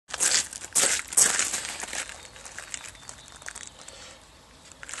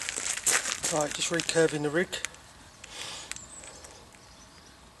Right, just recurving the rig.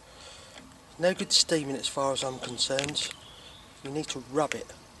 No good steaming as far as I'm concerned. You need to rub it.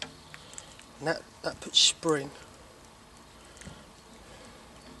 And that puts spring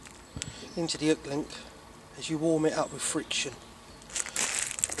into the hook link as you warm it up with friction.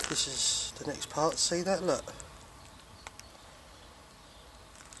 This is the next part, see that? Look.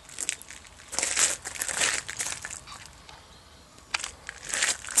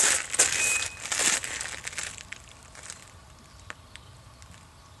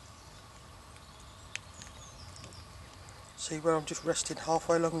 See where I'm just resting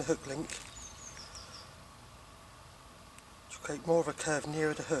halfway along the hook link to create more of a curve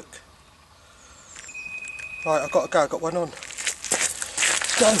nearer the hook. Right, I've got to go, I've got one on.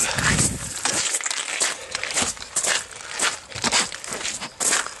 Let's go!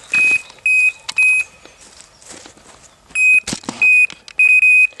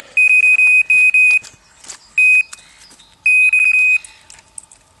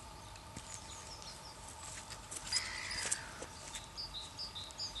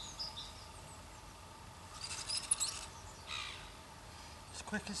 As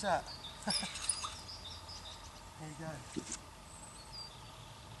quick as that. There you go. It's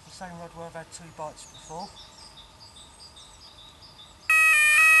the same rod where I've had 2 bites before.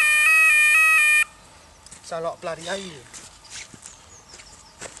 Sound like a bloody alien.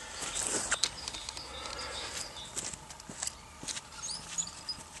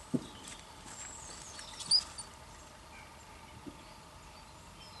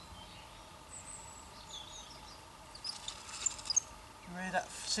 You hear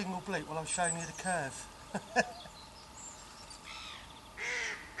that single bleep while I'm showing you the curve?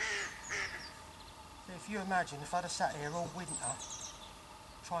 If you imagine if I'd have sat here all winter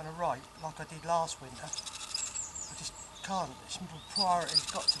trying to write like I did last winter, I just can't. It's my priority's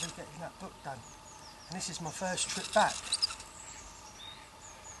got to be getting that book done. And this is my first trip back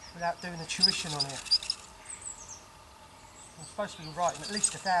without doing a tuition on here. I'm supposed to be writing at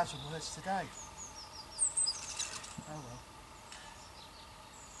least 1,000 words today. Oh well.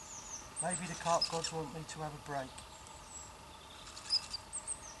 Maybe the carp gods want me to have a break.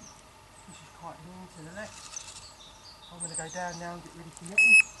 This is quite near to the left. I'm going to go down now and get ready for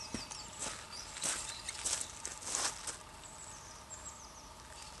netting.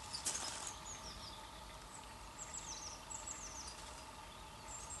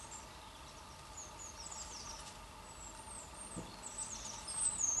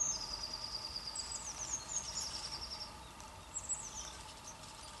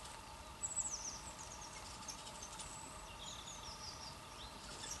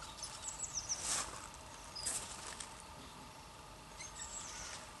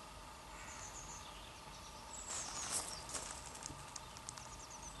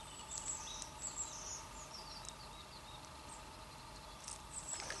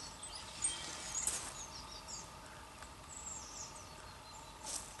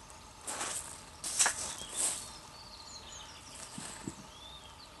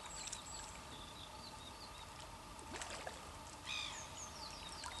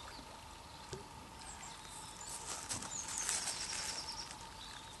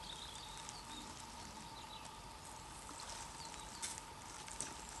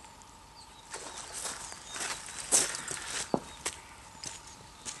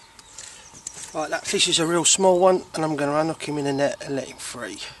 Right, that fish is a real small one and I'm going to unhook him in the net and let him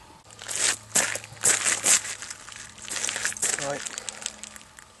free. Right,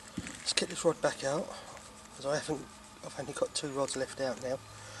 let's get this rod back out because I've only got 2 rods left out now.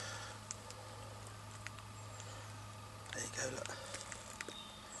 There you go, look.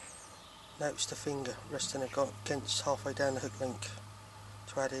 Notice the finger resting against halfway down the hook link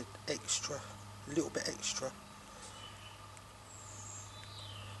to add an extra, a little bit extra.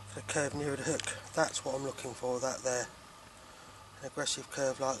 A curve nearer the hook, that's what I'm looking for, that there, an aggressive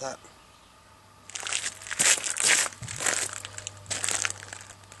curve like that.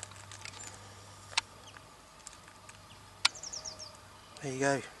 There you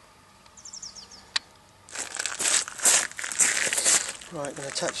go. Right, I'm going to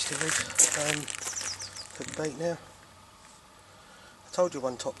attach the hook bait now. I told you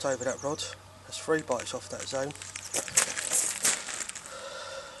one topped over that rod, that's 3 bites off that zone.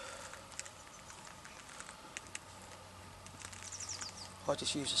 I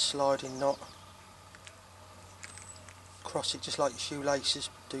just use a sliding knot, cross it just like your shoelaces,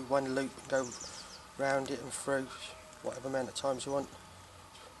 do 1 loop and go round it and through whatever amount of times you want.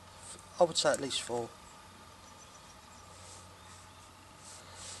 I would say at least 4.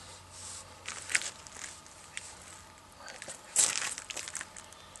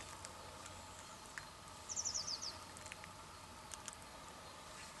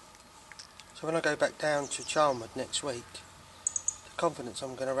 So when I go back down to Charmwood next week, the confidence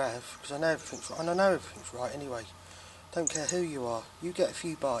I'm going to have, because I know everything's right, and I know everything's right anyway. Don't care who you are, you get a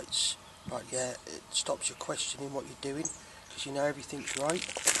few bites, right, yeah, it stops you questioning what you're doing, because you know everything's right.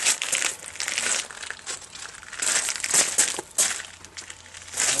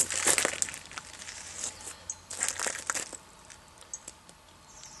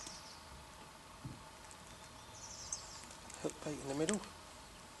 Hook bait in the middle.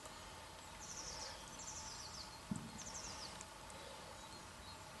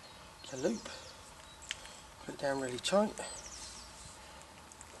 The loop. Put it down really tight.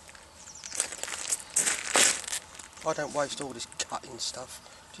 I don't waste all this cutting stuff,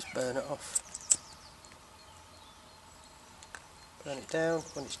 just burn it off. Burn it down,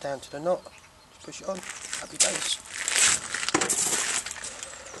 when it's down to the knot, just push it on, happy days.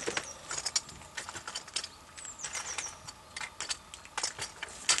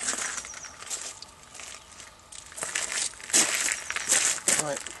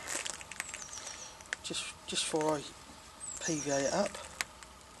 Right, just before I PVA it up,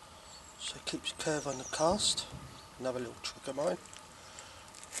 so it keeps a curve on the cast, another little trick of mine.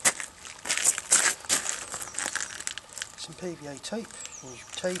 Some PVA tape, use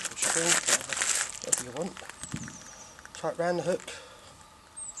tape or string, whatever you want. Tie it round the hook.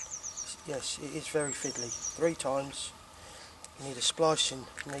 Yes, it is very fiddly. 3 times. You need a splicing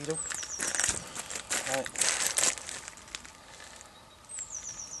needle. Right.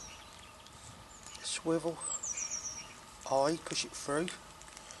 Swivel eye, push it through,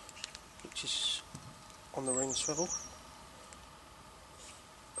 which is on the ring swivel.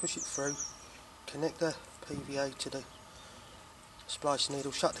 Push it through, connect the PVA to the splicing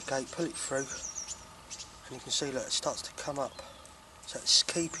needle, shut the gate, pull it through, and you can see that it starts to come up. So it's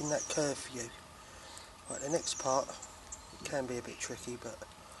keeping that curve for you. Right, the next part, it can be a bit tricky, but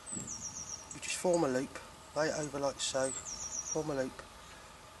you just form a loop, lay it over like so, form a loop,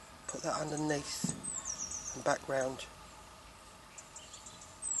 put that underneath and back round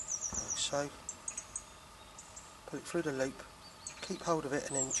like so, pull it through the loop, keep hold of it,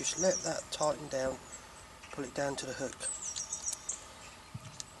 and then just let that tighten down, pull it down to the hook.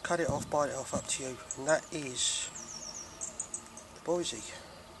 Cut it off, bite it off, up to you, and that is the Boise.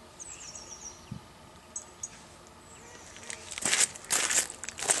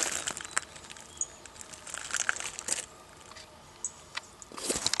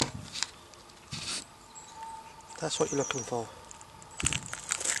 That's what you're looking for.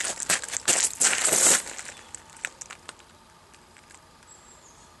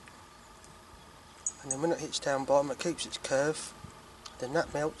 And then when it hits down bottom, it keeps its curve, then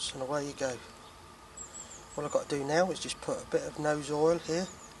that melts and away you go. All I've got to do now is just put a bit of nose oil here, and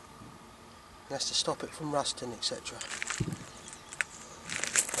that's to stop it from rusting, etc.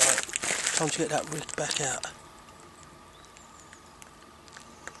 Right, time to get that rig back out.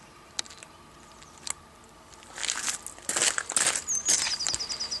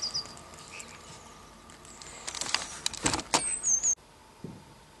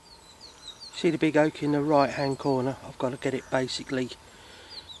 See the big oak in the right hand corner? I've got to get it basically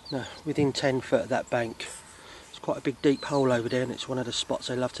within 10 foot of that bank. It's quite a big deep hole over there, and it's one of the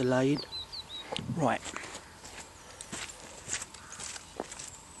spots I love to lay in. Right.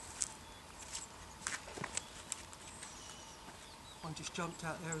 One just jumped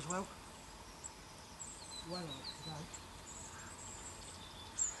out there as well. Well out today.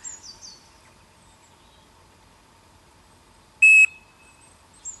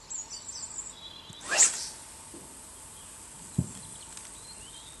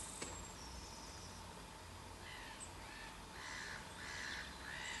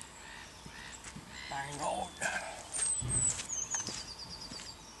 Bang on.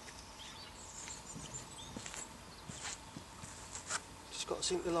 Just got to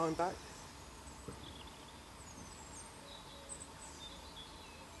sink the line back.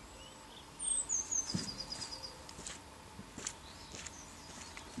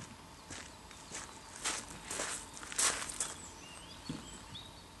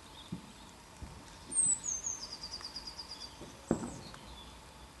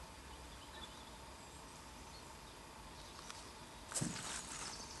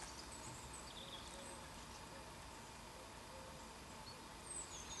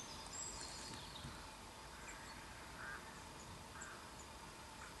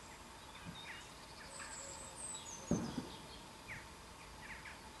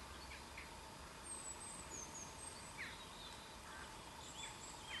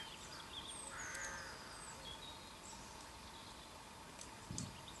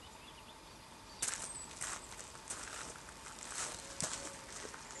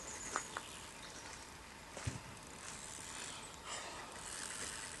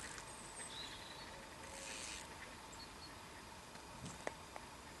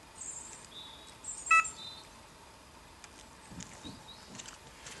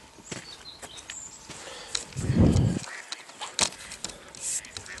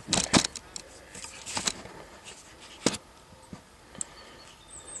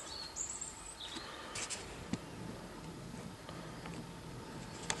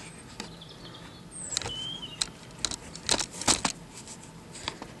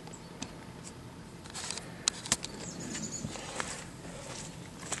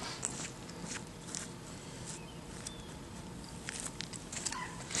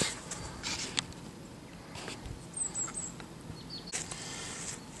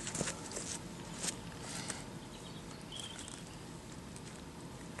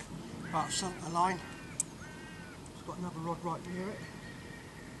 Right, I've sunk the line. It's got another rod right near it.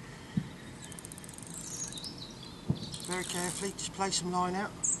 Very carefully, just place some line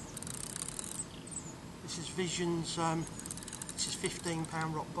out. This is Vision's, this is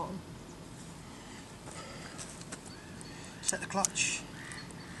 £15 rock bottom. Set the clutch,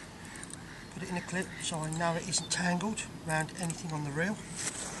 put it in a clip so I know it isn't tangled around anything on the reel.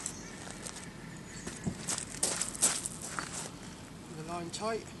 Put the line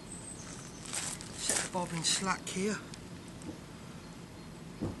tight, set the bobbin slack here.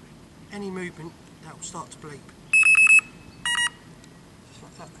 Any movement, that will start to bleep. Just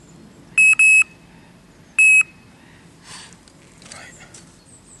like that. Right.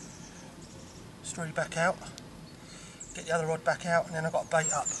 Straight back out. Get the other rod back out, and then I've got to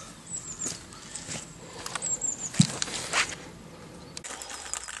bait up.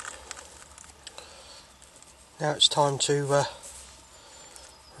 Now it's time to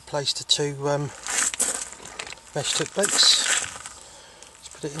replace the two mesh hook baits. Let's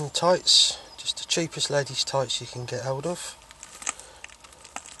put it in the tights, just the cheapest ladies tights you can get hold of.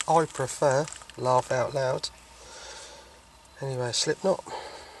 I prefer, laugh out loud. Anyway, a slip knot.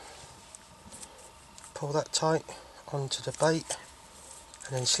 Pull that tight onto the bait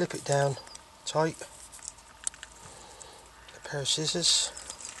and then slip it down tight. A pair of scissors,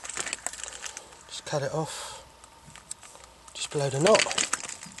 just cut it off just below the knot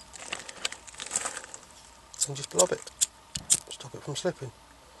and just blob it, stop it from slipping.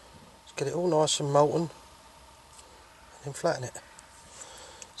 Just get it all nice and molten and then flatten it.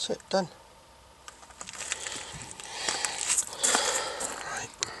 That's it, done.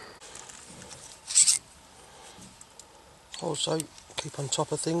 Also, keep on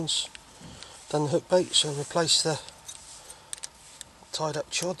top of things. Done the hook bait, so replace the tied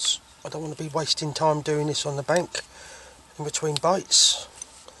up chods. I don't want to be wasting time doing this on the bank in between bites.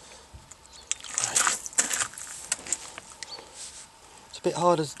 Right. It's a bit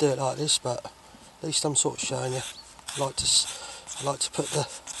harder to do it like this, but at least I'm sort of showing you. I like to put the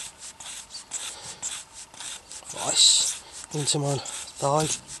vice into my thigh.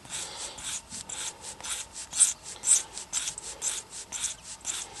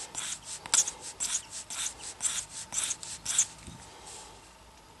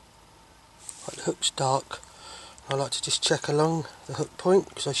 The hook's dark. I like to just check along the hook point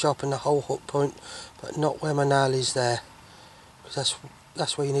because I sharpen the whole hook point, but not where my nail is there, because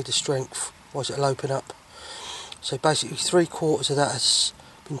that's where you need the strength, otherwise it'll open up. So basically 3/4 of that has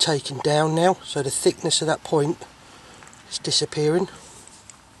been taken down now, so the thickness of that point is disappearing,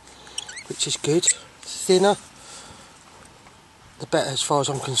 which is good. The thinner, the better as far as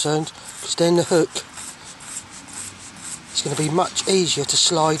I'm concerned, because then the hook is going to be much easier to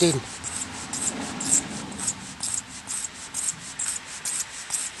slide in.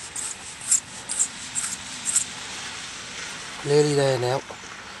 Nearly there now,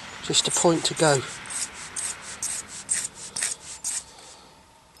 just a point to go.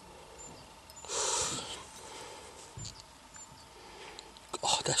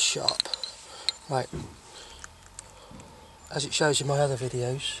 Oh, that's sharp. Right, as it shows in my other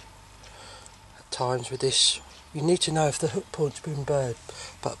videos, at times with this, you need to know if the hook point's been burned,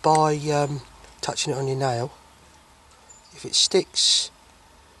 but by touching it on your nail, if it sticks,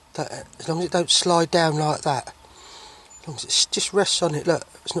 that, as long as it don't slide down like that, as long as it just rests on it, look,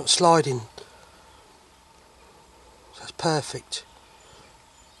 it's not sliding. So that's perfect.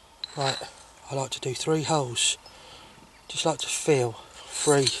 Right, I like to do 3 holes. Just like to feel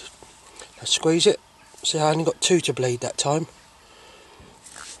 3. Now squeeze it. See, I only got 2 to bleed that time.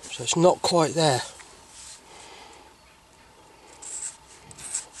 So it's not quite there.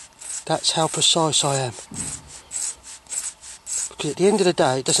 That's how precise I am. Because at the end of the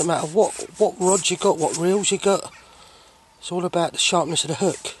day, it doesn't matter what rods you got, what reels you got. It's all about the sharpness of the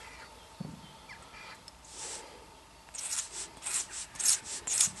hook.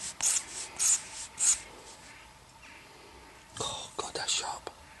 Oh God, that's sharp.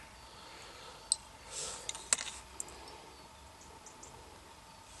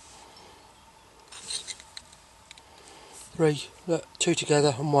 3, look, 2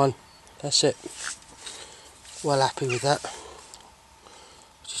 together and 1. That's it. Well happy with that.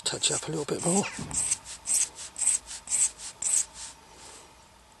 Just touch it up a little bit more.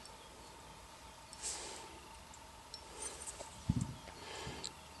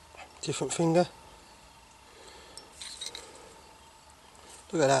 Different finger.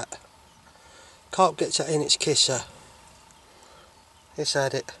 Look at that. Carp gets that in its kisser. It's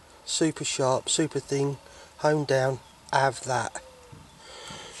had it. Super sharp, super thin, honed down. Have that.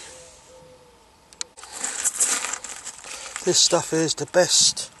 This stuff is the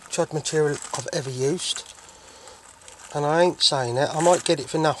best chud material I've ever used. And I ain't saying it, I might get it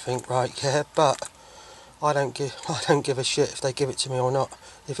for nothing, right, yeah, but I don't give a shit if they give it to me or not.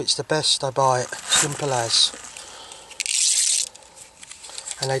 If it's the best, I buy it. Simple as.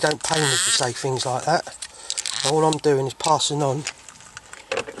 And they don't pay me to say things like that. All I'm doing is passing on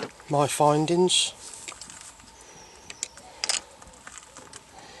my findings.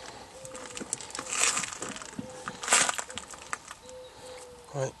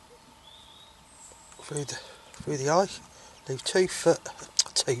 Right, through the eye, leave 2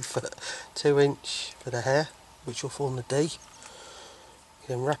 inch for the hair, which will form the D.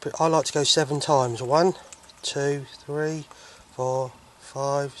 Then wrap it. I like to go 7 times. 1, 2, 3, 4,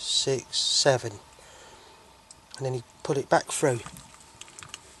 5, 6, 7, and then you put it back through.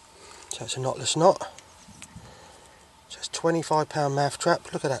 So it's a knotless knot. So it's £25 mouth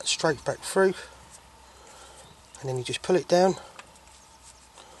trap. Look at that, straight back through, and then you just pull it down.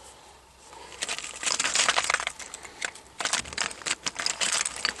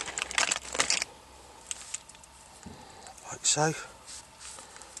 Like so.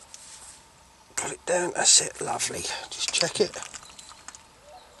 Pull it down, that's it, lovely. Just check it.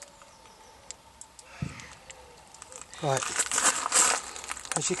 Right,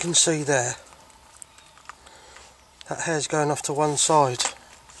 as you can see there, that hair's going off to one side.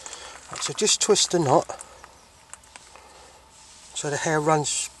 Right, so just twist the knot so the hair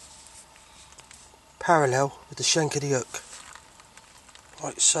runs parallel with the shank of the hook.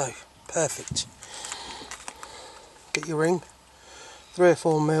 Like so, perfect. Get your ring, 3 or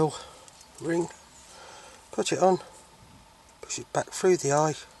 4mm ring, put it on, push it back through the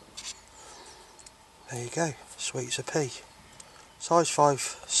eye. There you go, sweet as a pea. Size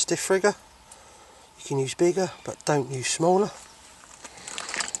 5 stiff rigger. You can use bigger, but don't use smaller.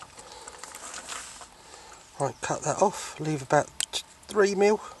 Right, cut that off, leave about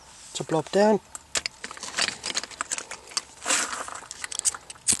 3mm to blob down.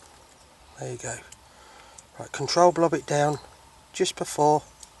 There you go. Right, control blob it down just before,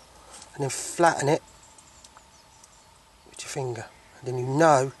 and then flatten it with your finger. And then you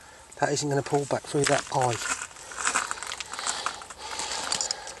know that isn't going to pull back through that eye.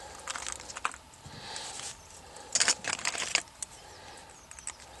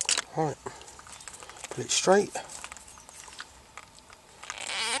 Right, put it straight.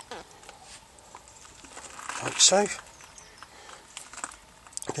 Like so.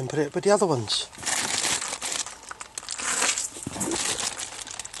 Then put it with the other ones.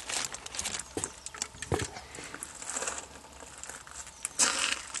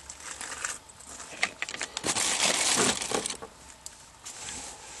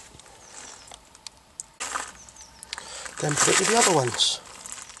 Then put it with the other ones.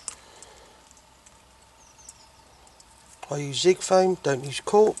 I use zig foam, don't use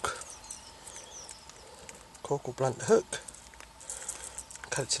cork. Cork will blunt the hook.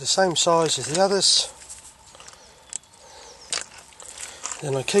 Cut it to the same size as the others.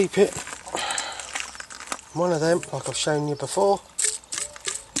 Then I keep it one of them like I've shown you before.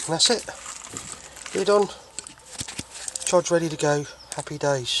 And that's it. Lid on. Chod's ready to go. Happy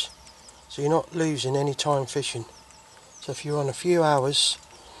days. So you're not losing any time fishing. So if you're on a few hours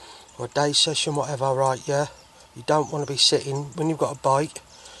or a day session, whatever, right, yeah, you don't want to be sitting when you've got a bite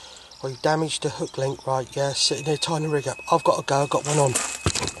or you've damaged the hook link, right, yeah, sitting there tying the rig up. I've got to go, I've got one on.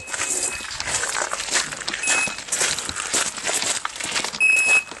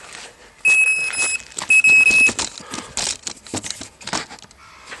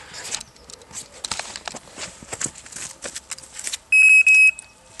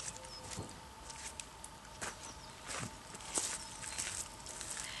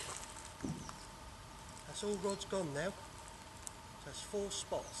 That's all rod's gone now. So that's 4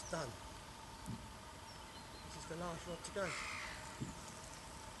 spots done. This is the last rod to go.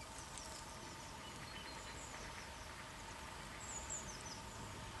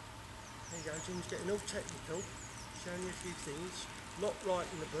 There you go, Jim's getting all technical, showing you a few things. Not right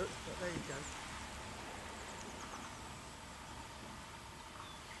in the book, but there you go.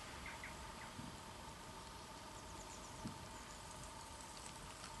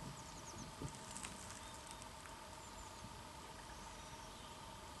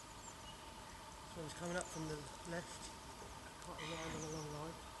 This one's coming up from the left, quite a line on a long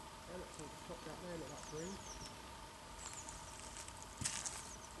line. Yeah, look, it's popped out there, look like green.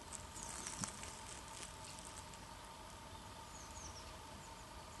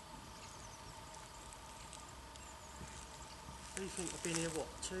 What do you think? I've been here, what,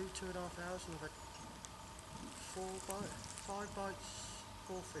 2.5 hours, and I've had 5 bites,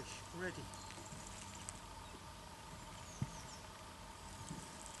 4 fish, ready.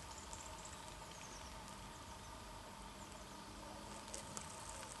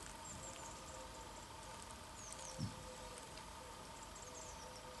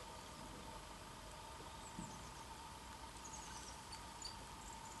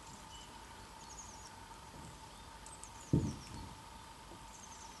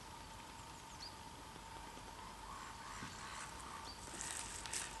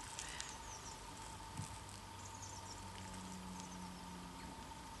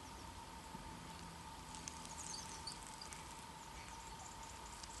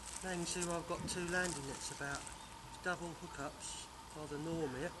 Now you can see where I've got two landing nets about. It's double hookups are the norm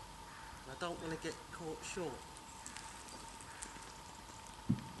here. I don't want to get caught short.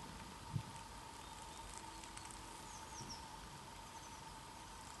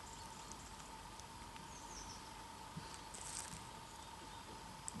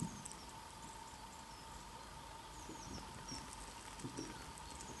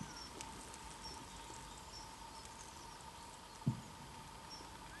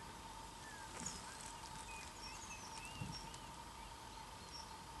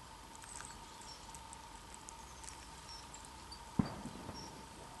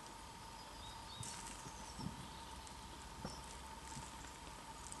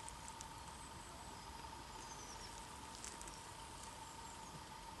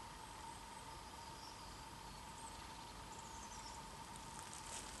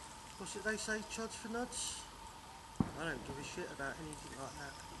 What's it they say, chods for nuts? I don't give a shit about anything like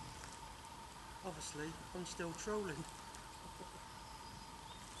that. Obviously, I'm still trolling.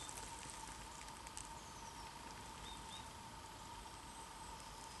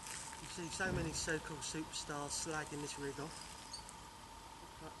 You see so many so-called superstars slagging this rig off.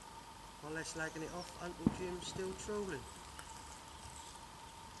 But while they're slagging it off, Uncle Jim's still trolling.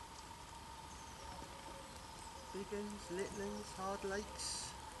 Big uns, little uns, hard lakes,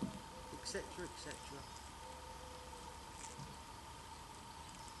 etc, etc.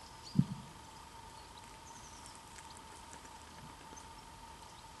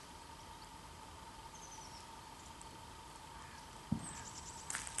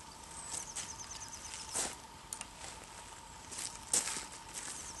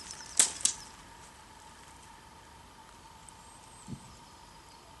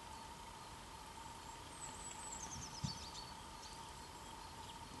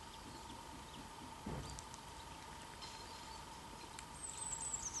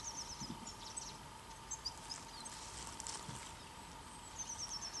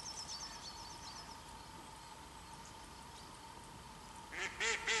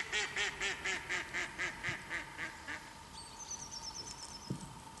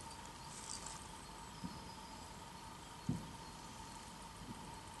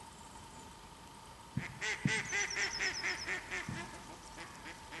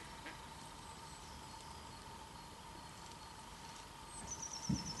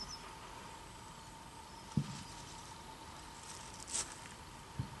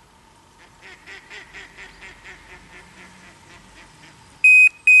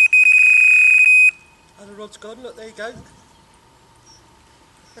 And the rod's gone, look, there you go.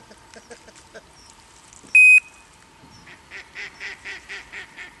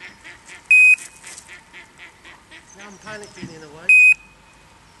 Now I'm panicking in a way.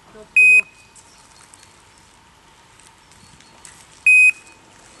 Nod for nod.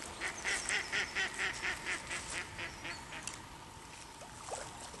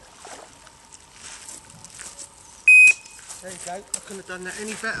 There you go, I couldn't have done that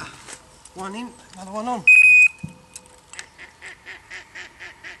any better. One in, another one on.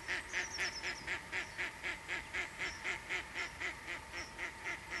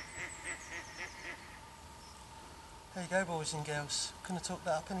 There you go, boys and girls. Couldn't have talked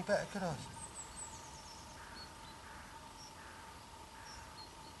that up any better, could I?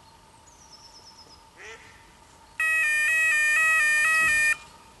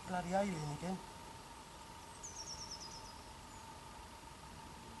 Bloody alien again.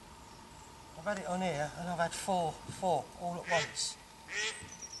 I've had it on here and I've had four all at once.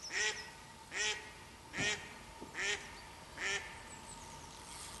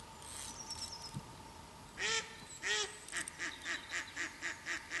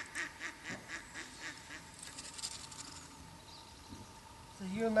 So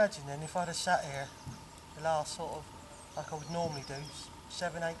you imagine then if I'd have sat here the last sort of, like I would normally do,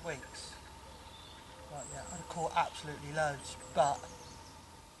 7-8 weeks, like that, I'd have caught absolutely loads, but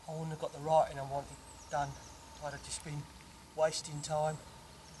I wouldn't have got the writing I wanted done. I'd have just been wasting time.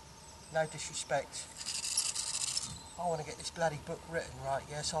 No disrespect. I want to get this bloody book written right,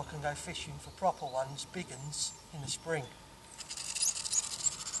 yeah, so I can go fishing for proper ones, big uns, in the spring.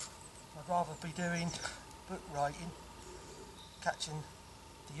 I'd rather be doing book writing, catching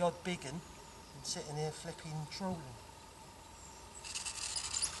the odd big un, and sitting here flipping trolling.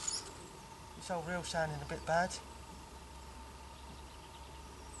 This old reel's sounding a bit bad.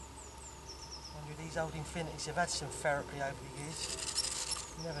 These old Infinities have had some therapy over the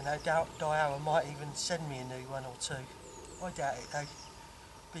years. You never know, Daiwa might even send me a new one or two. I doubt it though.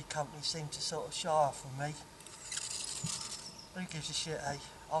 Big companies seem to sort of shy off from me. Who gives a shit, eh?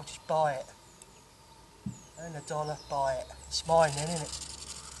 I'll just buy it. Earn $1, buy it. It's mine then, innit?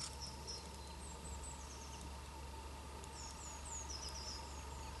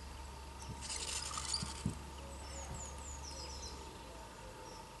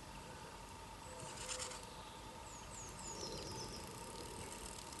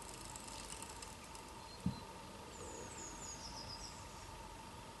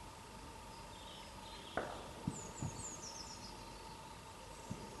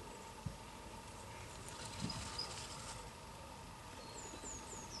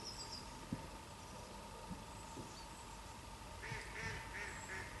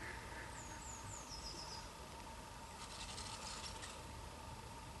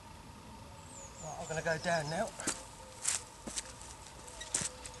 going to go down now.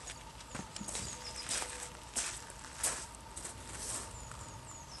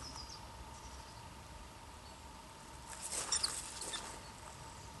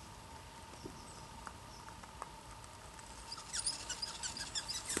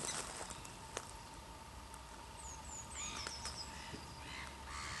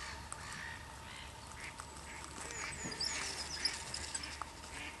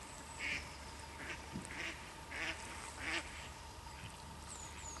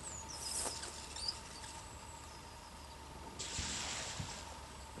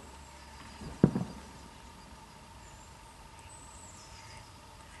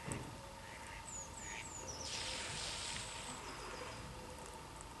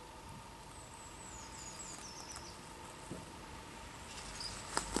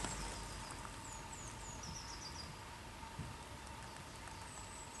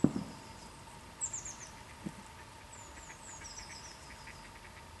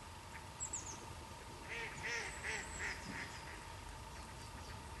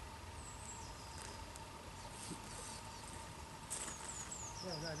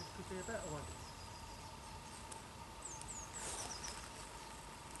 Well, no, this could be a better one.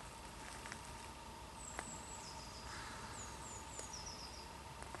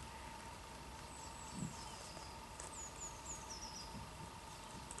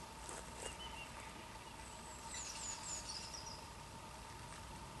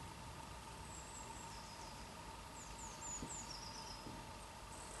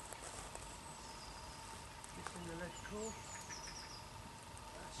 Just in the lead core.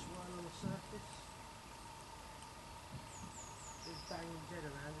 That's one on the surface. Big bang jet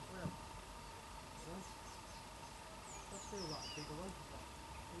around as well. So, I feel like a bigger one, but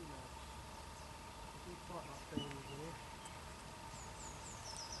who knows? I do quite like beans in here.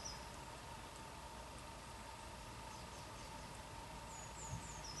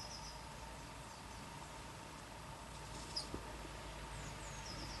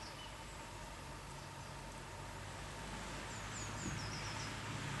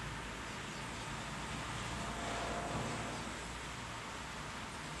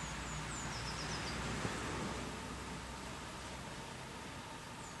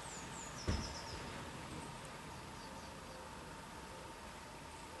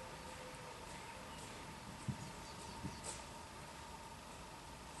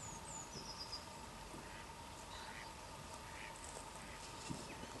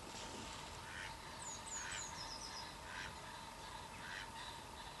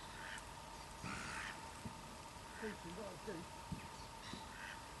 What I'll do.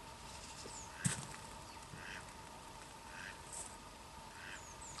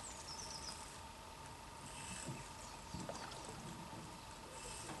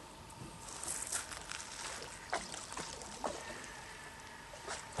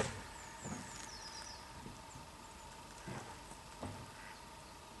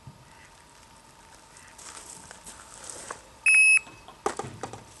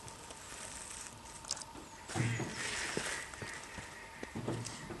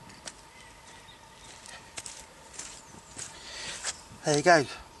 There you go,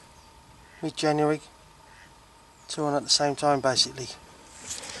 mid-January, two on at the same time basically.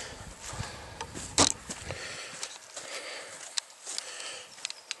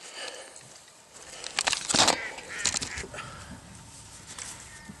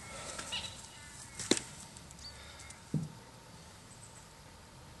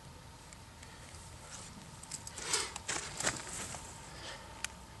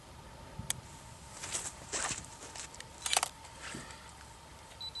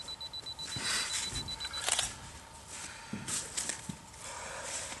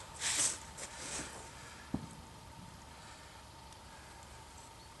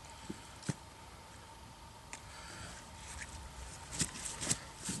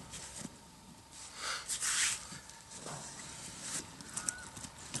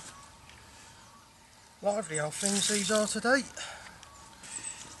 Lively old things these are today.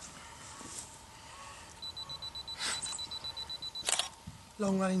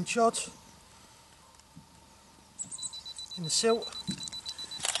 Long running chod in the silt.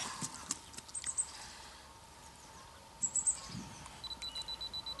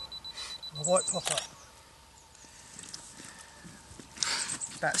 A white popper.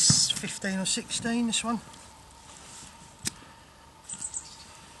 About 15 or 16 this one.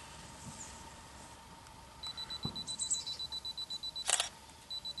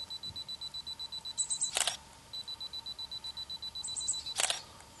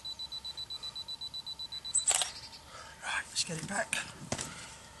 Right, let's get it back.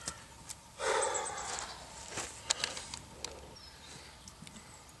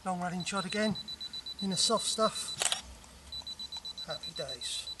 Long running chod again, in the soft stuff. Happy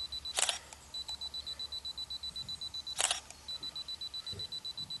days.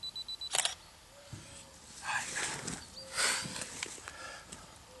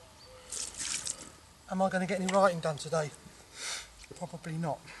 Am I going to get any writing done today? Probably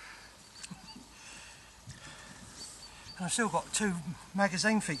not. And I've still got 2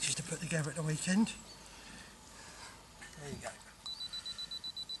 magazine features to put together at the weekend. There you go.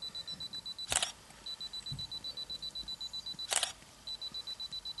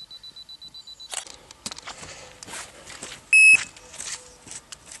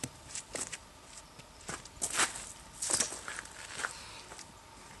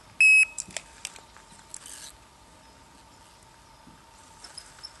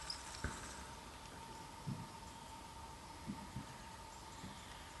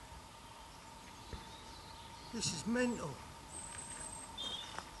 This is mental.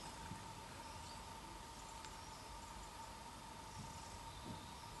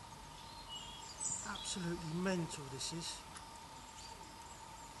 Absolutely mental this is.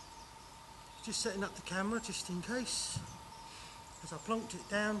 Just setting up the camera just in case. As I plonked it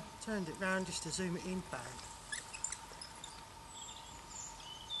down, turned it round just to zoom it in, bang.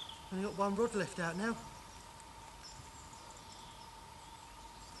 Only got 1 rod left out now.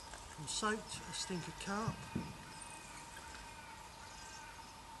 I'm soaked, a stinker carp.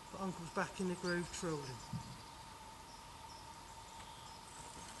 But Uncle's back in the groove trawling.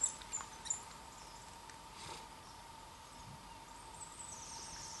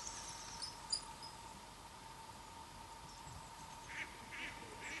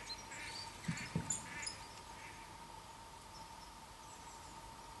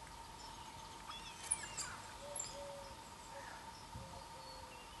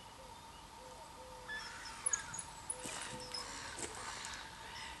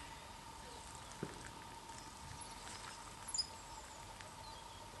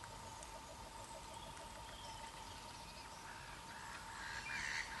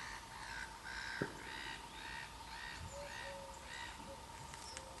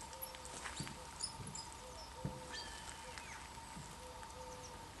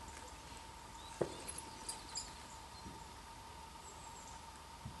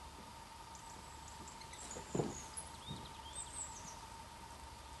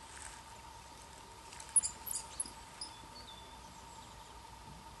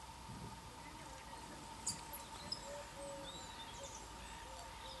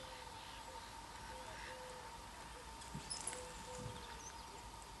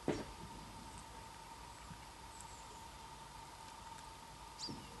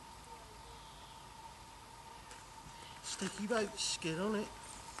 Sticky boat skin on it.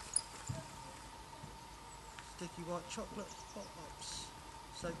 Sticky white chocolate hot hops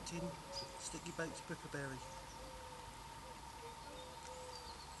soaked in sticky baked brickleberry.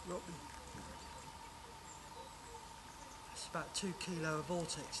 Rotten. It's about 2 kilo of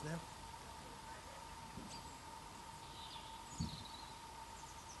vortex now.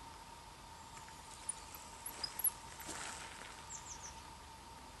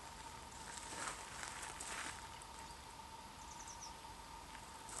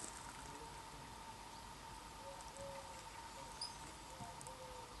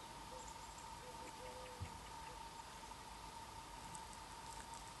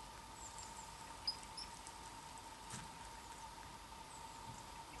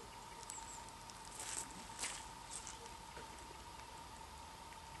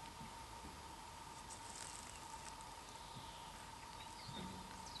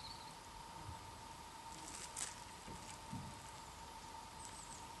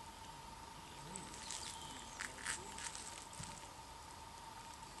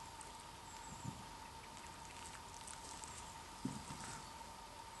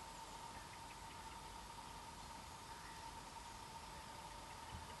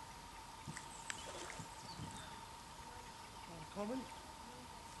 Common.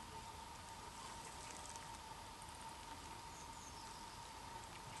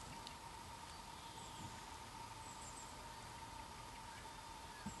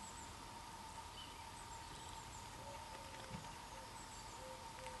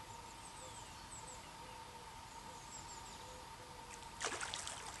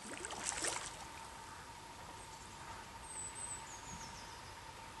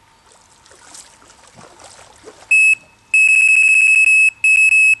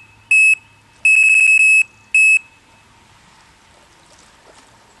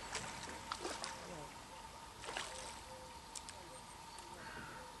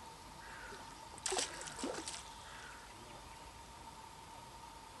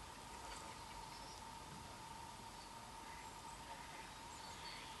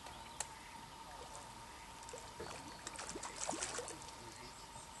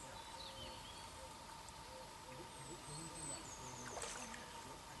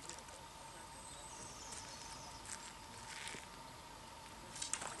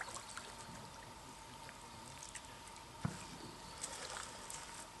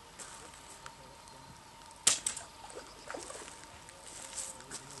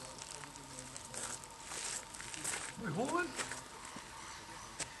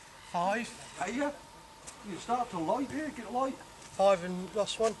 5. Hey, yeah. You start to light here, get a light. 5 and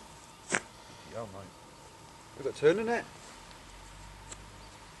lost one. Yeah, mate. We've got turning it.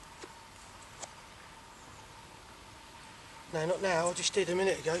 No, not now. I just did a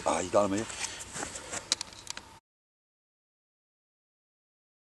minute ago. Ah, you done them here.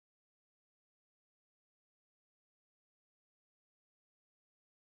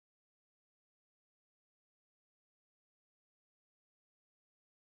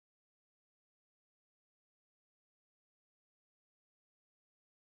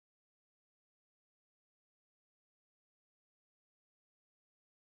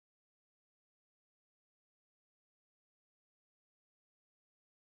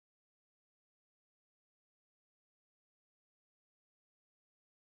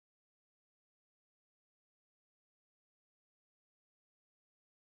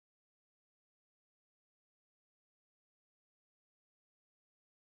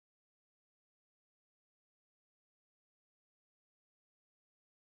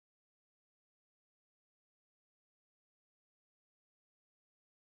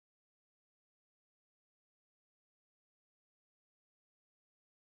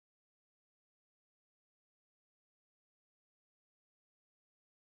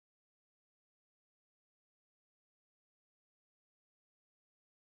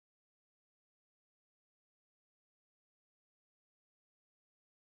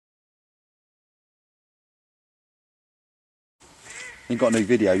 Ain't got a new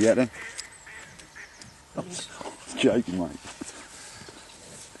video yet then? I'm joking, mate.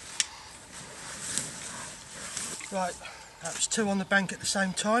 Right, that was 2 on the bank at the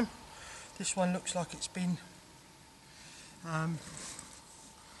same time. This one looks like it's been Oh.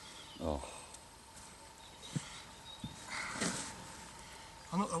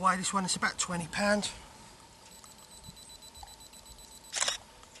 I'm not going to weigh this one, it's about £20.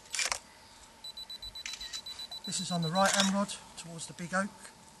 This is on the right hand rod towards the big oak.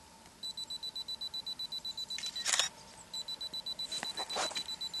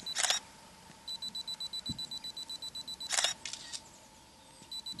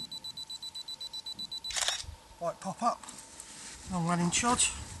 White pop up, long running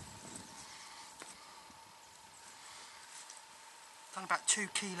shot. Done about 2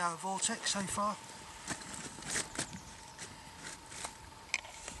 kilo of vortex so far.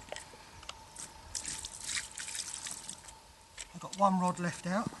 I've got 1 rod left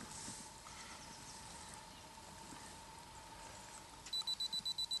out.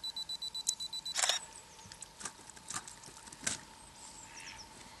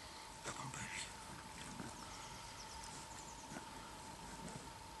 Come on, baby.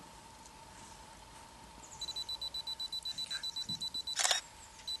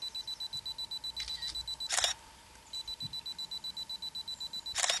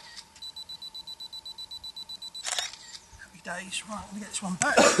 Happy days. Right, let me get this one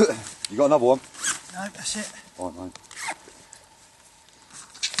back. You got another one? No, that's it. Alright, mate.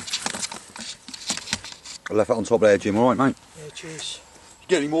 I left that on top there, Jim, alright, mate? Yeah, cheers. If you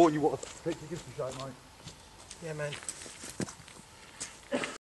get any more, you want to take your gift to show, mate. Yeah, man.